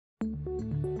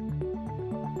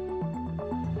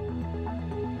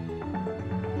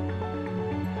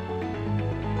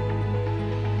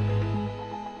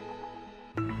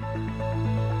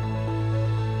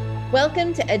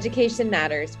Welcome to Education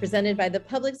Matters, presented by the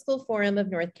Public School Forum of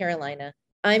North Carolina.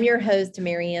 I'm your host,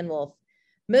 Mary Ann Wolf.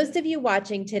 Most of you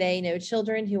watching today know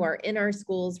children who are in our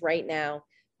schools right now.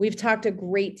 We've talked a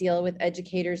great deal with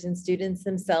educators and students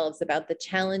themselves about the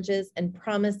challenges and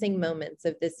promising moments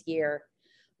of this year.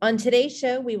 On today's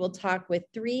show, we will talk with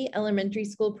 3 elementary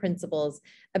school principals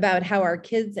about how our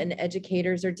kids and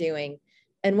educators are doing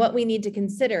and what we need to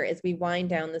consider as we wind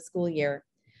down the school year.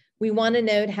 We want to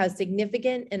note how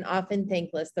significant and often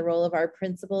thankless the role of our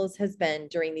principals has been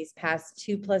during these past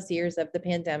 2+ years of the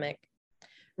pandemic.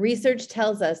 Research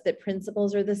tells us that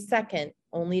principals are the second,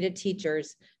 only to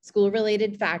teachers,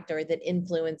 school-related factor that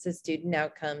influences student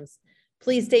outcomes.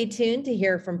 Please stay tuned to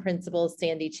hear from Principals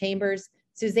Sandy Chambers,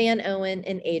 Suzanne Owen,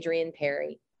 and Adrian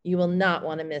Parry. You will not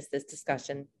want to miss this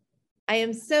discussion. I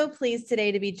am so pleased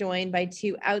today to be joined by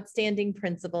 2 outstanding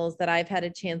principals that I've had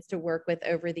a chance to work with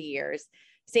over the years.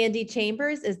 Sandy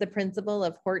Chambers is the principal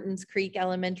of Horton Creek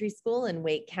Elementary School in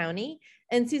Wake County,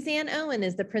 and Suzanne Owen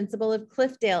is the principal of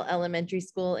Cliffdale Elementary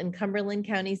School in Cumberland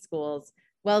County Schools.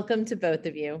 Welcome to both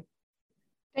of you.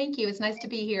 Thank you. It's nice to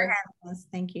be here.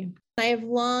 Thank you. I have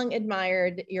long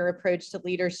admired your approach to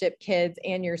leadership, kids,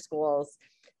 and your schools.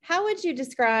 How would you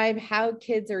describe how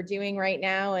kids are doing right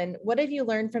now, and what have you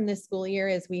learned from this school year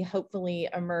as we hopefully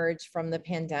emerge from the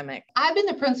pandemic? I've been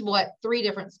the principal at 3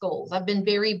 different schools. I've been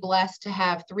very blessed to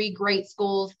have 3 great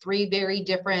schools, 3 very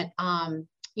different,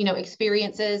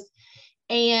 experiences.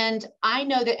 And I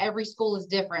know that every school is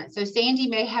different. So Sandy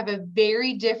may have a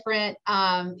very different,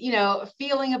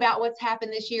 feeling about what's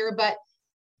happened this year, but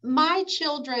my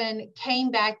children came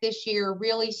back this year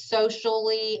really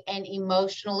socially and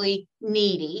emotionally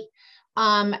needy.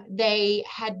 They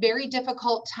had very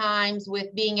difficult times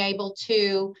with being able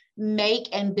to make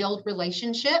and build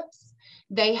relationships.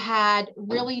 They had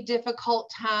really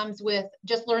difficult times with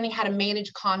just learning how to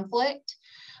manage conflict.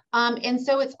 And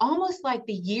so it's almost like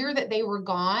the year that they were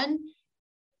gone,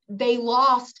 they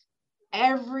lost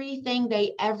everything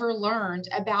they ever learned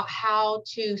about how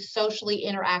to socially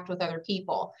interact with other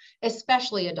people,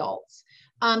 especially adults.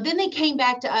 Then they came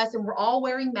back to us and we're all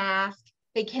wearing masks.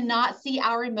 They cannot see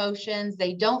our emotions.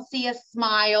 They don't see us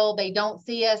smile. They don't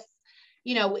see us,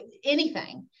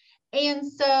 anything. And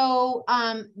so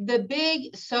the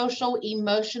big social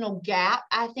emotional gap,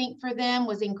 I think, for them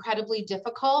was incredibly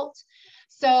difficult.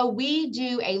 So we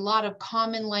do a lot of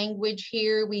common language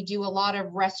here. We do a lot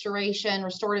of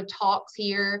restorative talks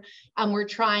here. We're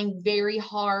trying very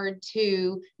hard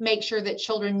to make sure that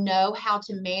children know how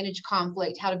to manage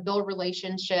conflict, how to build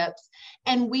relationships.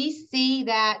 And we see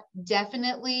that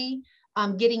definitely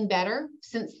getting better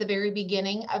since the very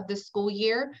beginning of the school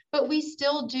year, but we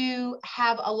still do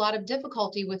have a lot of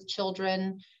difficulty with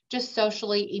children just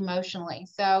socially, emotionally.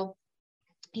 So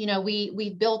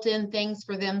we built in things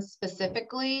for them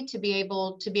specifically to be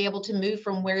able to move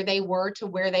from where they were to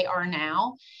where they are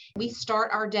now. We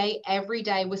start our day every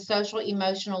day with social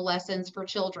emotional lessons for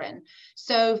children.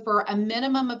 So for a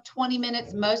minimum of 20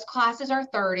 minutes, most classes are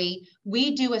 30.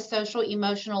 We do a social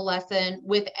emotional lesson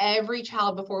with every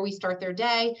child before we start their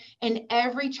day. And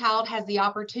every child has the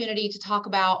opportunity to talk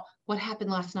about what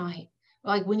happened last night.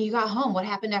 Like when you got home, what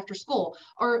happened after school?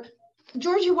 Or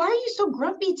Georgie, why are you so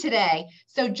grumpy today?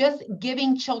 So just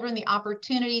giving children the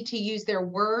opportunity to use their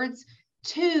words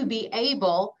to be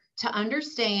able to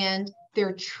understand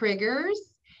their triggers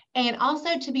and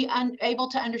also to be able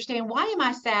to understand, why am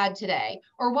I sad today?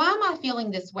 Or why am I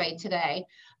feeling this way today?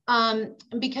 And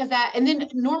then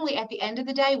normally at the end of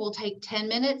the day, we'll take 10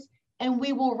 minutes and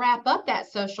we will wrap up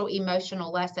that social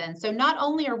emotional lesson. So not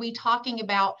only are we talking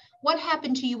about what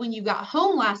happened to you when you got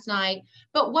home last night,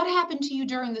 but what happened to you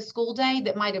during the school day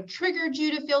that might have triggered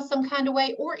you to feel some kind of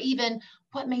way, or even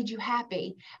what made you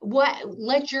happy? What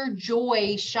let your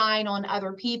joy shine on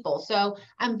other people? So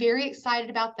I'm very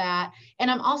excited about that. And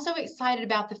I'm also excited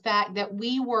about the fact that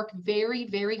we work very,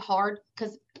 very hard,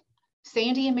 because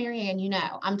Sandy and Mary Ann,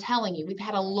 I'm telling you, we've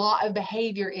had a lot of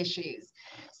behavior issues.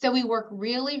 So we work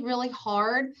really, really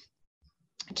hard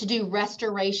to do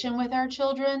restoration with our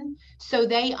children so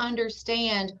they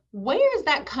understand, where is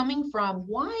that coming from?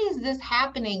 Why is this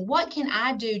happening? What can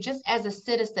I do just as a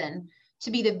citizen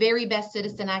to be the very best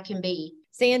citizen I can be?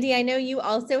 Sandy, I know you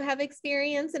also have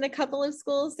experience in a couple of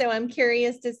schools, so I'm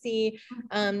curious to see,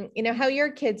 how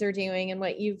your kids are doing and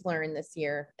what you've learned this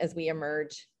year as we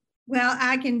emerge. Well,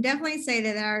 I can definitely say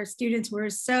that our students were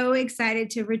so excited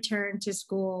to return to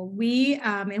school. We,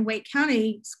 in Wake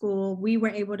County School, we were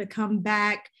able to come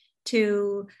back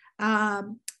to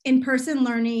in-person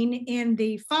learning in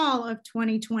the fall of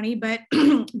 2020, but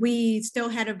we still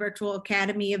had a virtual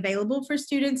academy available for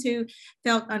students who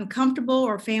felt uncomfortable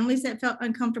or families that felt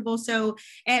uncomfortable. So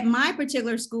at my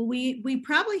particular school, we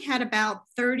probably had about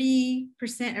 30%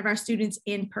 of our students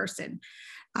in person.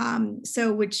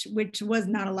 So which was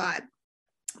not a lot.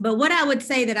 But what I would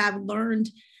say that I've learned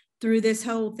through this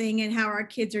whole thing and how our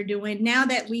kids are doing, now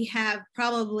that we have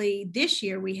probably this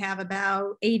year, we have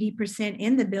about 80%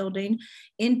 in the building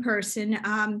in person.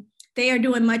 They are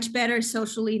doing much better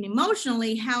socially and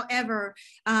emotionally. However,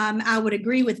 I would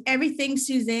agree with everything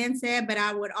Suzanne said, but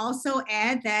I would also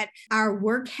add that our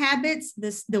work habits,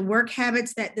 the work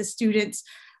habits that the students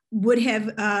would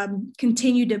have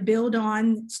continued to build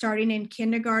on starting in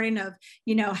kindergarten of,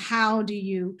 how do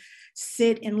you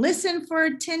sit and listen for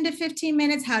 10 to 15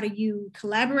 minutes? How do you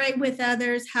collaborate with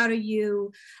others? How do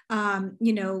you,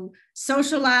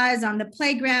 socialize on the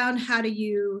playground? How do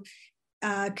you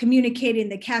communicate in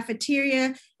the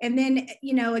cafeteria? And then,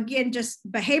 again, just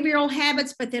behavioral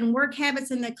habits, but then work habits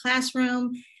in the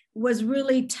classroom was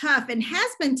really tough and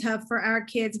has been tough for our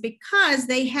kids because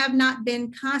they have not been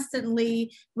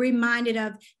constantly reminded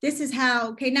of, this is how,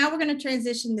 okay, now we're going to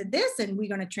transition to this and we're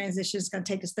going to transition. It's going to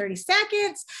take us 30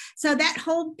 seconds. So that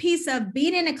whole piece of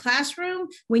being in a classroom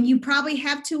when you probably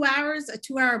have 2 hours, a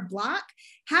 2-hour block,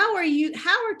 how are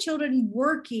children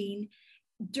working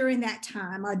during that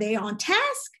time? Are they on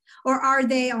task? Or are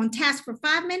they on task for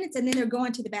 5 minutes and then they're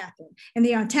going to the bathroom? And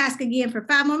they're on task again for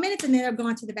 5 more minutes and then they're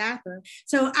going to the bathroom.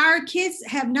 So our kids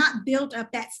have not built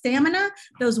up that stamina.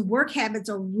 Those work habits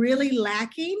are really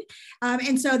lacking.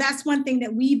 And so that's one thing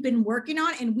that we've been working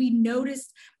on. And we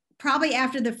noticed probably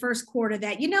after the first quarter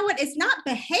that, it's not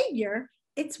behavior,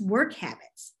 it's work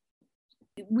habits.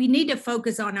 We need to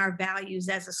focus on our values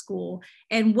as a school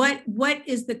and what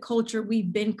is the culture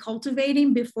we've been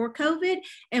cultivating before COVID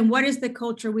and what is the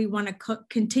culture we want to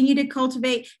continue to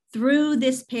cultivate through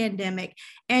this pandemic.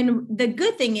 And the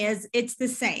good thing is it's the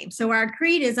same. So our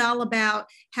creed is all about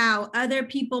how other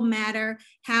people matter,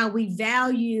 how we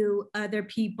value other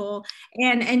people,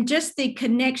 and just the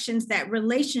connections, that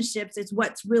relationships is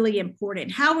what's really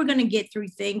important, how we're going to get through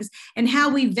things and how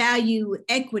we value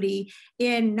equity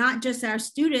in not just our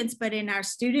students, but in our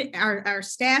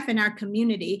staff and our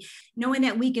community, knowing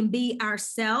that we can be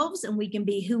ourselves and we can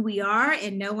be who we are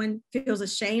and no one feels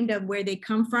ashamed of where they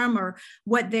come from or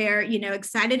what they're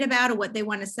excited about or what they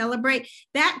want to celebrate.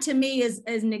 That to me is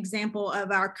an example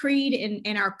of our creed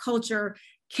and our culture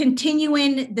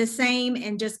continuing the same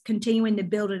and just continuing to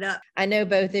build it up. I know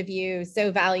both of you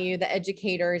so value the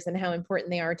educators and how important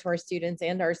they are to our students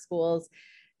and our schools.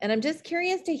 And I'm just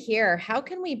curious to hear, how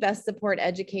can we best support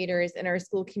educators in our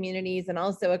school communities and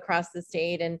also across the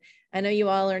state? And I know you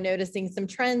all are noticing some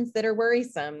trends that are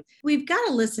worrisome. We've got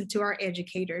to listen to our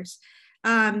educators.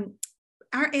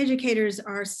 Our educators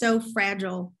are so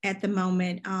fragile at the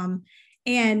moment.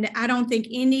 And I don't think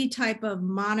any type of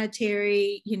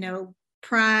monetary,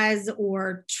 prize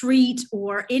or treat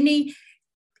or anything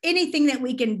that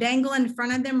we can dangle in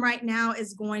front of them right now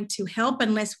is going to help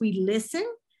unless we listen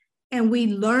and we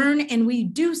learn and we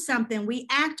do something. We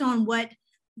act on what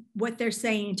they're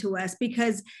saying to us,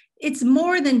 because it's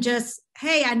more than just,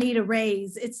 hey, I need a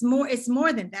raise. It's more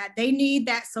than that. They need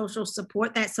that social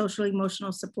support, that social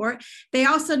emotional support. They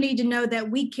also need to know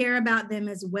that we care about them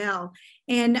as well.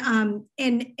 And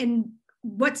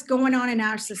what's going on in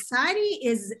our society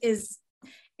is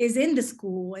in the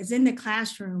school, is in the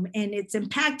classroom, and it's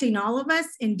impacting all of us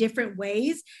in different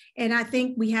ways. And I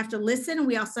think we have to listen.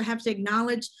 We also have to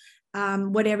acknowledge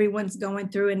what everyone's going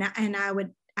through. And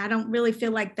I don't really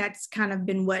feel like that's kind of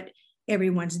been what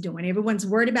everyone's doing. Everyone's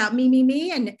worried about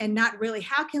me, and not really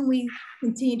how can we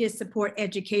continue to support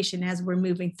education as we're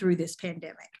moving through this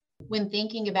pandemic. When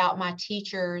thinking about my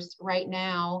teachers right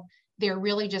now, they're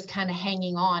really just kind of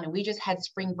hanging on. And we just had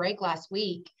spring break last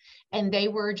week, and they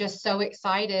were just so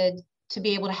excited to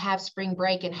be able to have spring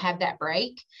break and have that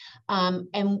break.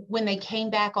 And when they came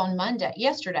back on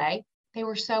yesterday, they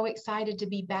were so excited to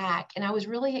be back. And I was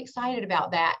really excited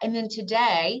about that. And then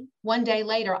today, one day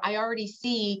later, I already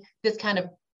see this kind of,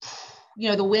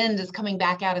 the wind is coming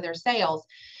back out of their sails.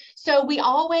 So we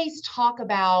always talk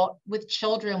about, with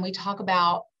children, we talk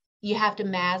about you have to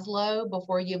Maslow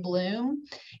before you bloom.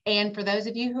 And for those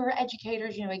of you who are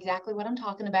educators, you know exactly what I'm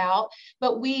talking about.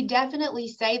 But we definitely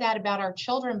say that about our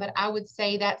children, but I would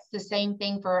say that's the same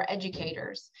thing for our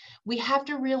educators. We have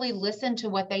to really listen to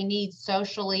what they need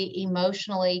socially,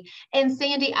 emotionally. And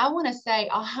Sandy, I want to say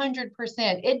 100%,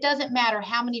 it doesn't matter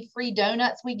how many free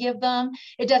donuts we give them.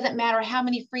 It doesn't matter how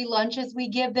many free lunches we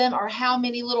give them or how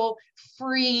many little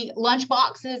free lunch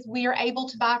boxes we are able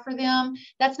to buy for them.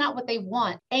 That's not what they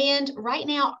want. And right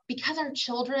now, because our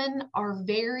children are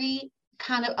very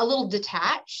kind of a little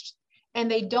detached and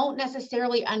they don't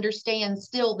necessarily understand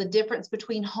still the difference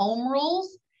between home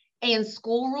rules and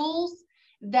school rules,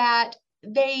 that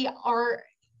they are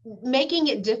making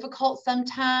it difficult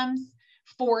sometimes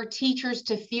for teachers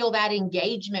to feel that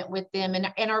engagement with them.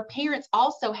 And our parents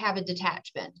also have a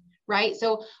detachment, right?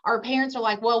 So our parents are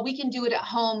like, well, we can do it at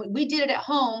home. We did it at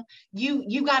home.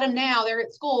 You got them now. They're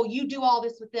at school. You do all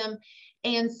this with them.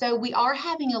 And so we are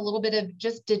having a little bit of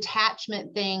just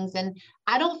detachment things. And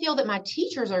I don't feel that my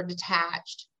teachers are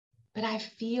detached, but I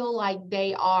feel like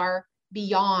they are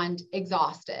beyond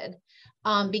exhausted.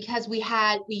 Because we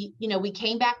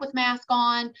came back with mask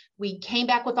on, we came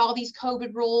back with all these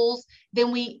COVID rules,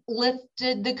 then we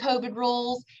lifted the COVID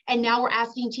rules, and now we're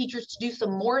asking teachers to do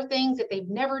some more things that they've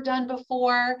never done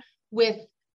before, with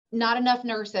not enough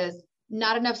nurses,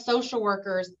 not enough social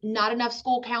workers, not enough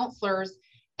school counselors,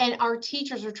 and our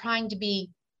teachers are trying to be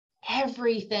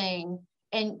everything.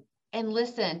 And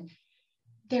listen,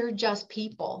 they're just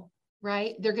people,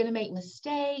 right? They're going to make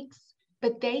mistakes,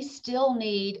 but they still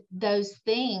need those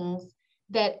things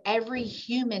that every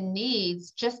human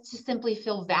needs just to simply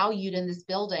feel valued in this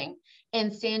building.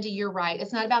 And Sandy, you're right.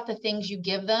 It's not about the things you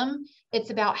give them.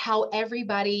 It's about how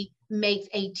everybody makes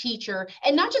a teacher,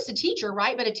 and not just a teacher,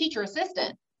 right? But a teacher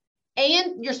assistant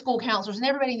and your school counselors and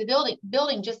everybody in the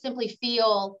building just simply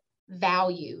feel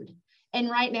valued. And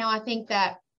right now, I think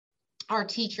that our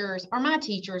teachers, or my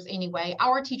teachers anyway,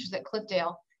 our teachers at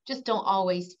Cliffdale just don't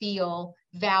always feel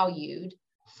valued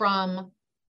from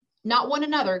not one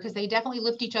another, because they definitely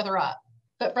lift each other up,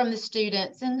 but from the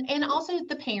students and also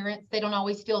the parents. They don't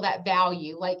always feel that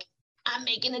value, like I'm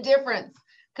making a difference,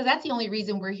 because that's the only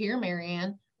reason we're here,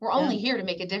 Marianne. We're only here to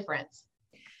make a difference.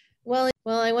 Well,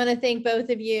 I want to thank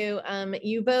both of you.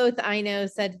 You both, I know,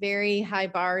 set very high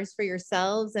bars for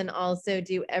yourselves and also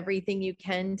do everything you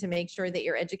can to make sure that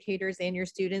your educators and your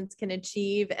students can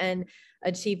achieve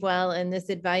well. And this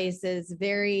advice is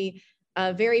very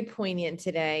poignant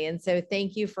today. And so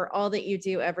thank you for all that you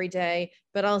do every day,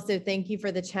 but also thank you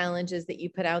for the challenges that you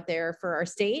put out there for our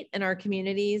state and our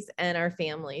communities and our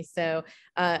families. So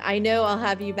I know I'll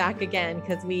have you back again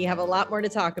because we have a lot more to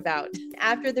talk about.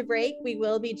 After the break, we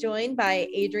will be joined by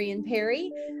Adrian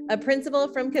Parry, a principal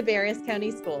from Cabarrus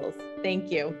County Schools.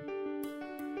 Thank you.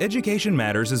 Education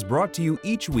Matters is brought to you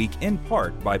each week in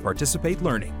part by Participate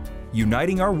Learning,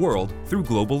 uniting our world through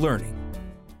global learning.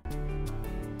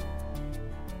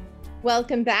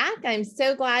 Welcome back. I'm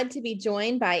so glad to be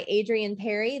joined by Adrian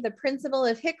Parry, the principal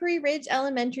of Hickory Ridge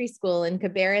Elementary School in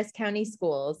Cabarrus County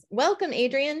Schools. Welcome,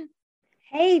 Adrian.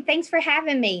 Hey, thanks for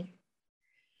having me.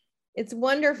 It's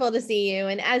wonderful to see you.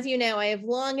 And as you know, I have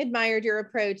long admired your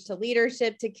approach to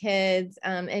leadership, to kids,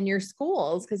 and your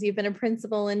schools, because you've been a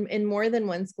principal in more than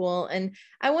one school. And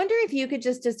I wonder if you could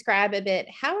just describe a bit,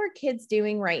 how are kids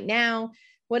doing right now?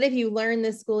 What have you learned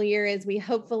this school year as we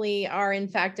hopefully are in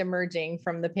fact emerging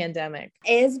from the pandemic?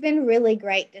 It's been really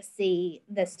great to see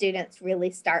the students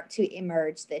really start to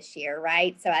emerge this year,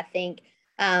 right? So I think,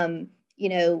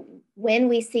 when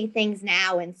we see things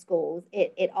now in schools,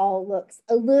 it all looks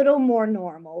a little more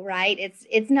normal, right?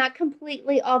 It's not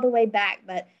completely all the way back,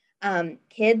 but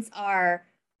kids are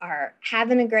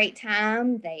having a great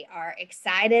time. They are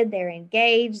excited. They're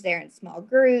engaged. They're in small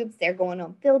groups. They're going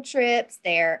on field trips.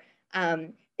 They're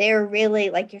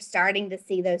really, like, you're starting to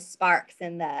see those sparks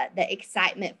and the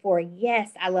excitement for,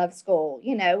 yes, I love school,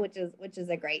 which is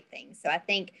a great thing. So I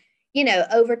think,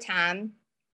 over time,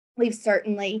 we've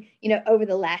certainly, over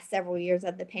the last several years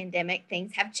of the pandemic,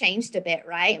 things have changed a bit,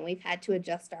 right? And we've had to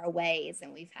adjust our ways,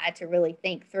 and we've had to really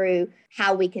think through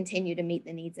how we continue to meet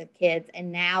the needs of kids.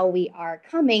 And now we are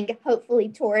coming, hopefully,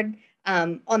 toward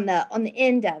on the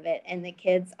end of it, and the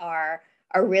kids are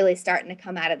really starting to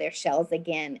come out of their shells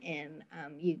again. And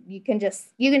you can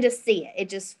just see it. It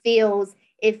just feels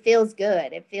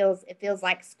good. It feels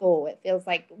like school. It feels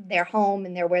like they're home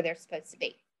and they're where they're supposed to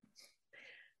be.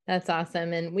 That's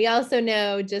awesome. And we also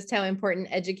know just how important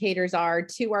educators are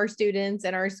to our students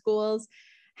and our schools.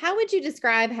 How would you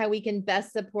describe how we can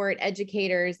best support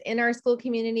educators in our school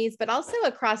communities, but also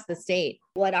across the state?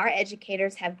 What our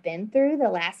educators have been through the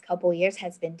last couple of years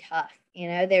has been tough.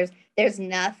 There's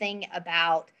nothing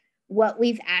about what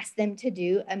we've asked them to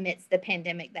do amidst the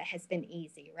pandemic that has been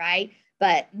easy, right?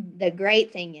 But the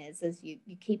great thing is you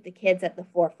keep the kids at the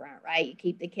forefront, right? You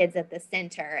keep the kids at the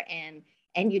center,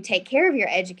 and you take care of your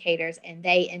educators, and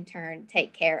they in turn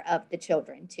take care of the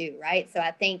children too, right? So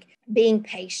I think being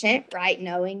patient, right?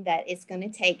 Knowing that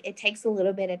it takes a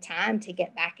little bit of time to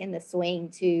get back in the swing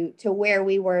to where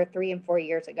we were 3 and 4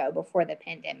 years ago before the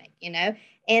pandemic, and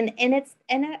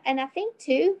I think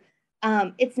too,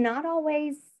 it's not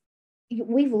always,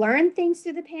 we've learned things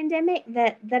through the pandemic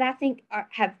that I think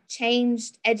have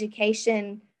changed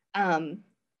education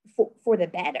for the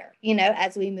better,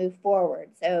 as we move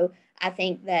forward. So I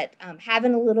think that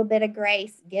having a little bit of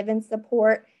grace, giving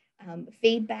support,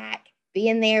 feedback,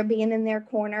 being in their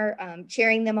corner,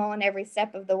 cheering them on every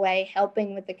step of the way,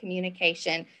 helping with the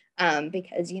communication,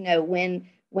 because,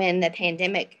 when the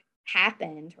pandemic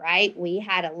happened, right, we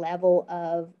had a level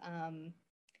of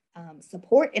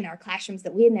support in our classrooms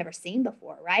that we had never seen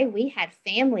before, right? We had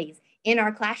families in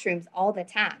our classrooms all the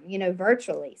time,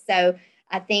 virtually. So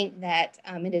I think that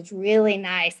it is really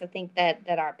nice. I think that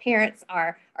our parents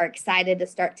are excited to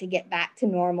start to get back to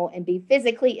normal and be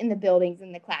physically in the buildings,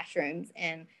 in the classrooms,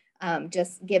 and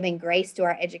just giving grace to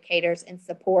our educators and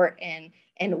support and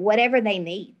whatever they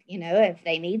need. If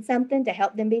they need something to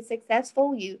help them be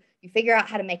successful, you figure out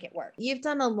how to make it work. You've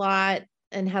done a lot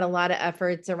and had a lot of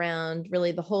efforts around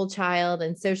really the whole child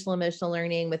and social emotional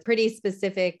learning with pretty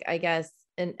specific, I guess,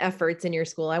 and efforts in your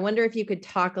school. I wonder if you could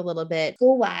talk a little bit.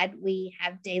 School-wide, we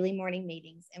have daily morning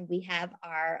meetings, and we have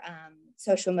our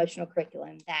social emotional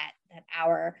curriculum that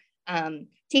our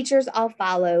teachers all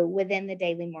follow within the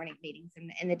daily morning meetings.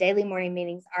 And the daily morning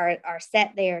meetings are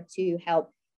set there to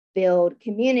help build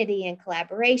community and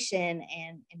collaboration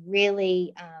and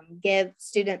really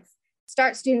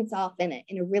start students off in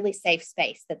a really safe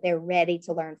space that they're ready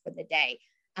to learn for the day.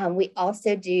 We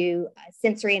also do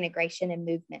sensory integration and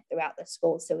movement throughout the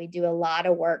school. So we do a lot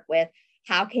of work with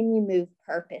how can you move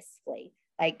purposefully?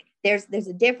 Like there's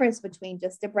a difference between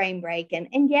just a brain break and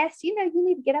yes, you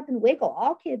need to get up and wiggle.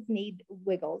 All kids need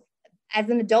wiggles. As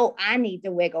an adult, I need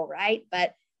to wiggle, right?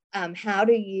 But how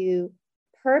do you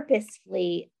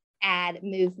purposefully add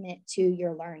movement to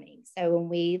your learning? So when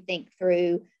we think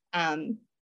through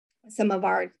some of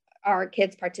our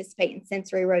kids participate in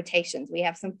sensory rotations. We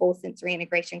have some full sensory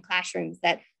integration classrooms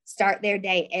that start their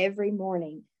day every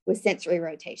morning with sensory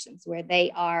rotations where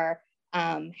they are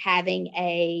having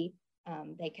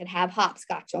they could have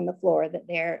hopscotch on the floor that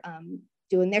they're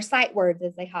doing their sight words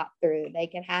as they hop through. They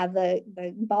could have the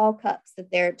ball cups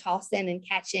that they're tossing and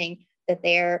catching, that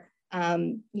they're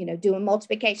doing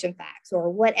multiplication facts or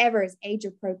whatever is age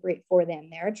appropriate for them.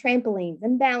 There are trampolines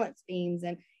and balance beams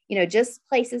and just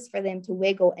places for them to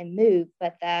wiggle and move.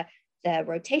 But the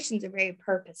rotations are very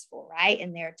purposeful, right?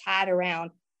 And they're tied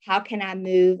around how can I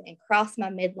move and cross my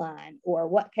midline, or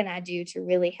what can I do to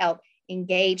really help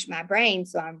engage my brain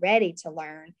so I'm ready to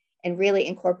learn, and really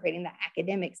incorporating the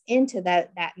academics into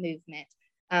that movement.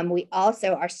 We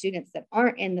also, our students that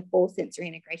aren't in the full sensory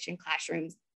integration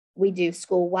classrooms, we do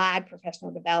school-wide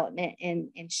professional development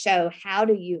and show how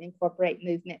do you incorporate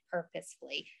movement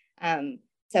purposefully.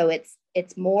 So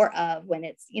it's more of when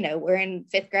it's, we're in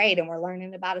 5th grade and we're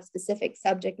learning about a specific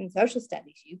subject in social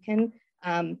studies.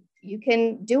 You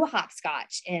can do a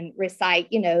hopscotch and recite,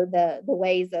 the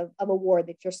ways of a war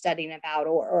that you're studying about,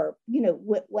 or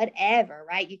whatever,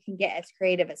 right? You can get as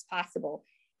creative as possible.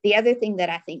 The other thing that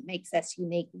I think makes us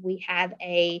unique, we have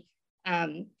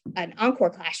an encore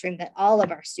classroom that all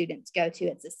of our students go to.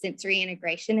 It's a sensory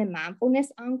integration and mindfulness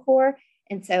encore.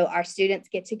 And so our students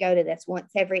get to go to this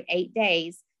once every 8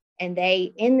 days. And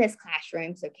they, in this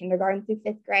classroom, so kindergarten through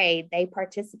 5th grade, they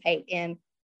participate in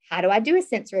how do I do a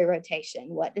sensory rotation?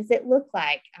 What does it look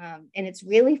like? And it's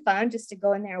really fun just to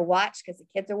go in there and watch, because the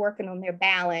kids are working on their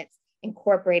balance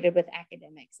incorporated with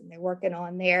academics. And they're working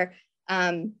on their,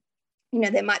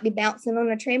 they might be bouncing on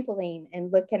a trampoline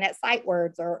and looking at sight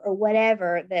words or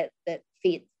whatever that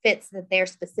fits their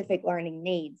specific learning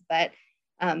needs. But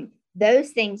those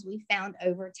things we found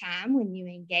over time, when you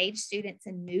engage students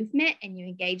in movement and you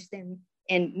engage them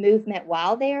in movement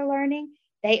while they are learning,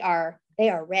 they are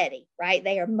ready, right?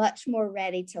 They are much more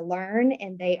ready to learn,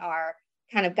 and they are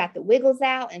kind of got the wiggles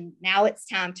out. And now it's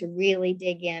time to really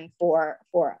dig in for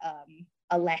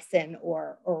a lesson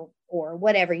or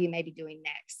whatever you may be doing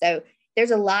next. So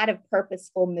there's a lot of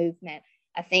purposeful movement.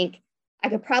 I think I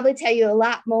could probably tell you a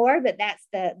lot more, but that's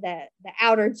the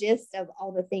outer gist of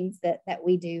all the things that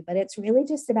we do. But it's really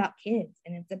just about kids,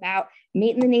 and it's about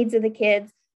meeting the needs of the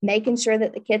kids, making sure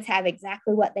that the kids have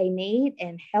exactly what they need,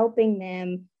 and helping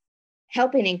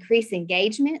increase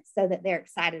engagement so that they're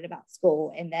excited about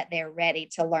school and that they're ready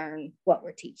to learn what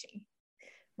we're teaching.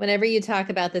 Whenever you talk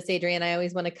about this, Adrian, I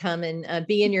always want to come and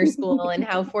be in your school and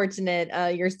how fortunate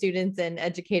your students and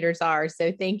educators are.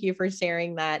 So thank you for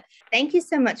sharing that. Thank you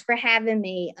so much for having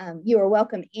me. You are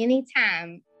welcome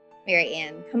anytime, Mary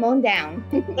Ann. Come on down.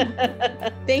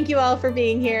 Thank you all for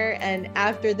being here. And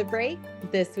after the break,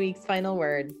 this week's final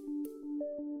word.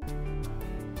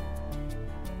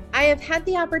 I have had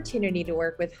the opportunity to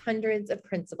work with hundreds of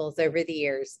principals over the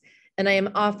years, and I am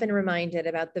often reminded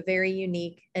about the very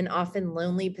unique and often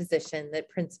lonely position that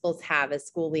principals have as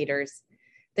school leaders.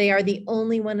 They are the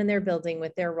only one in their building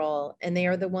with their role, and they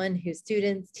are the one who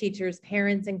students, teachers,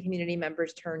 parents, and community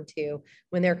members turn to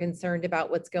when they're concerned about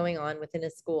what's going on within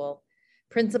a school.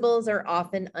 Principals are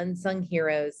often unsung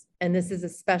heroes, and this is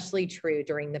especially true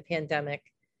during the pandemic.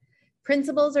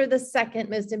 Principals are the second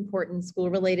most important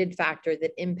school-related factor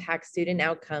that impacts student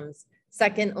outcomes,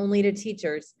 second only to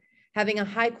teachers. Having a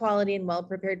high quality and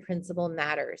well-prepared principal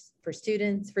matters for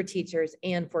students, for teachers,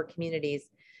 and for communities.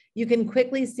 You can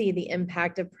quickly see the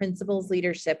impact of principals'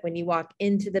 leadership when you walk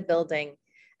into the building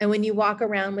and when you walk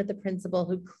around with a principal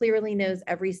who clearly knows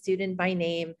every student by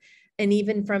name and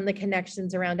even from the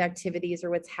connections around activities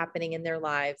or what's happening in their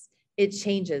lives. It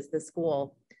changes the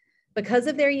school. Because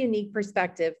of their unique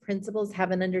perspective, principals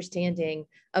have an understanding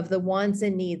of the wants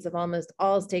and needs of almost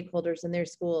all stakeholders in their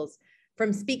schools.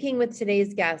 From speaking with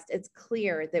today's guest, it's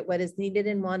clear that what is needed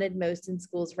and wanted most in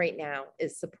schools right now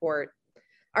is support.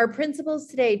 Our principals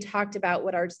today talked about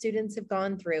what our students have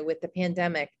gone through with the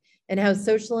pandemic and how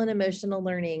social and emotional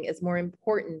learning is more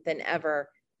important than ever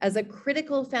as a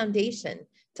critical foundation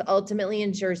to ultimately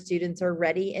ensure students are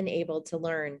ready and able to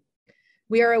learn.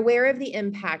 We are aware of the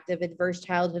impact of adverse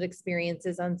childhood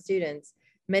experiences on students.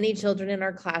 Many children in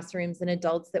our classrooms and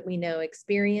adults that we know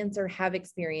experience or have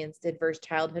experienced adverse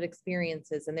childhood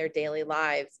experiences in their daily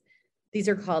lives. These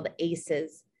are called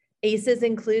ACEs. ACEs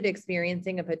include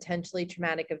experiencing a potentially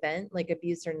traumatic event like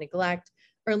abuse or neglect,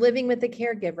 or living with a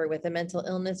caregiver with a mental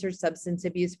illness or substance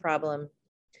abuse problem.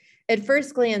 At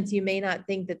first glance, you may not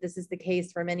think that this is the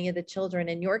case for many of the children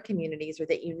in your communities or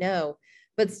that you know,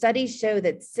 but studies show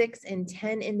that 6 in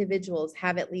 10 individuals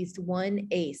have at least one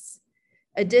ACE.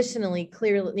 Additionally,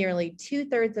 nearly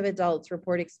 2/3 of adults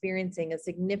report experiencing a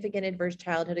significant adverse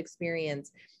childhood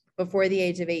experience before the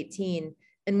age of 18,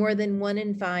 and more than 1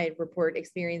 in 5 report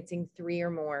experiencing 3 or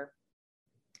more.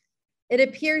 It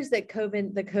appears that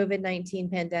the COVID-19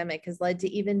 pandemic has led to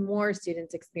even more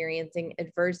students experiencing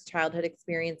adverse childhood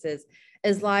experiences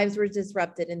as lives were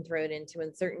disrupted and thrown into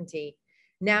uncertainty.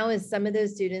 Now, as some of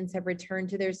those students have returned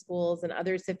to their schools and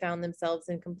others have found themselves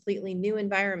in completely new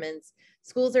environments,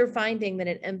 schools are finding that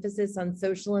an emphasis on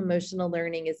social emotional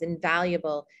learning is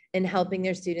invaluable in helping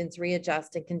their students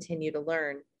readjust and continue to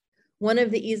learn. One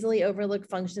of the easily overlooked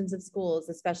functions of schools,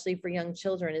 especially for young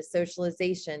children, is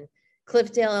socialization.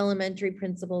 Cliffdale Elementary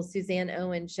Principal Suzanne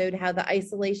Owen showed how the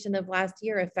isolation of last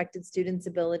year affected students'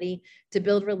 ability to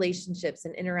build relationships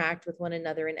and interact with one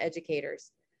another and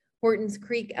educators. Horton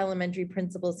Creek Elementary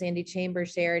Principal Sandy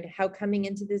Chambers shared how coming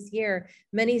into this year,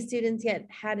 many students yet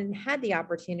hadn't had the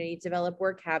opportunity to develop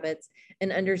work habits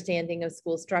and understanding of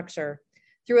school structure.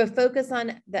 Through a focus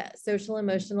on the social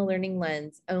emotional learning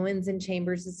lens, Owens and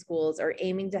Chambers' schools are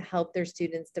aiming to help their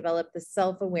students develop the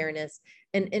self-awareness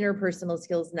and interpersonal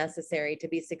skills necessary to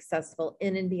be successful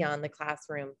in and beyond the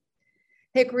classroom.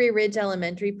 Hickory Ridge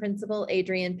Elementary Principal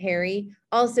Adrian Parry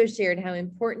also shared how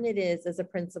important it is as a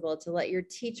principal to let your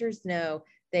teachers know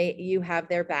that you have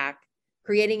their back.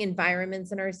 Creating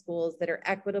environments in our schools that are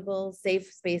equitable,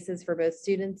 safe spaces for both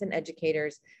students and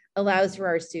educators allows for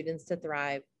our students to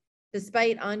thrive.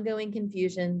 Despite ongoing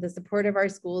confusion, the support of our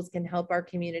schools can help our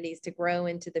communities to grow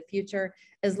into the future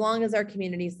as long as our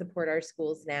communities support our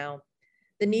schools now.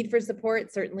 The need for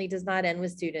support certainly does not end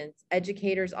with students.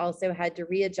 Educators also had to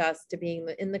readjust to being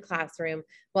in the classroom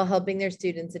while helping their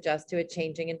students adjust to a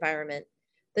changing environment.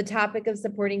 The topic of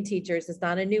supporting teachers is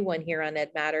not a new one here on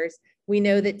Ed Matters. We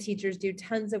know that teachers do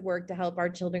tons of work to help our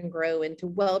children grow into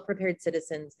well-prepared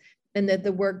citizens and that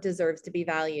the work deserves to be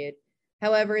valued.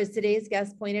 However, as today's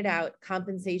guest pointed out,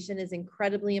 compensation is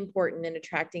incredibly important in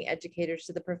attracting educators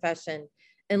to the profession,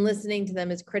 and listening to them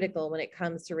is critical when it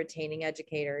comes to retaining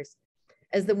educators.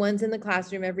 As the ones in the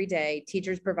classroom every day,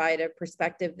 teachers provide a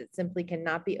perspective that simply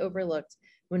cannot be overlooked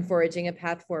when forging a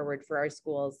path forward for our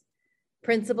schools.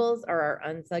 Principals are our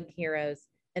unsung heroes.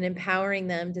 and empowering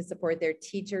them to support their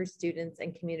teachers, students,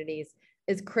 and communities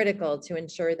is critical to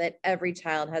ensure that every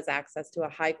child has access to a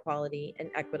high quality and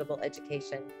equitable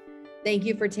education. Thank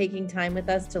you for taking time with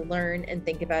us to learn and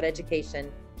think about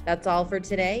education. That's all for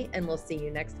today, and we'll see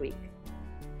you next week.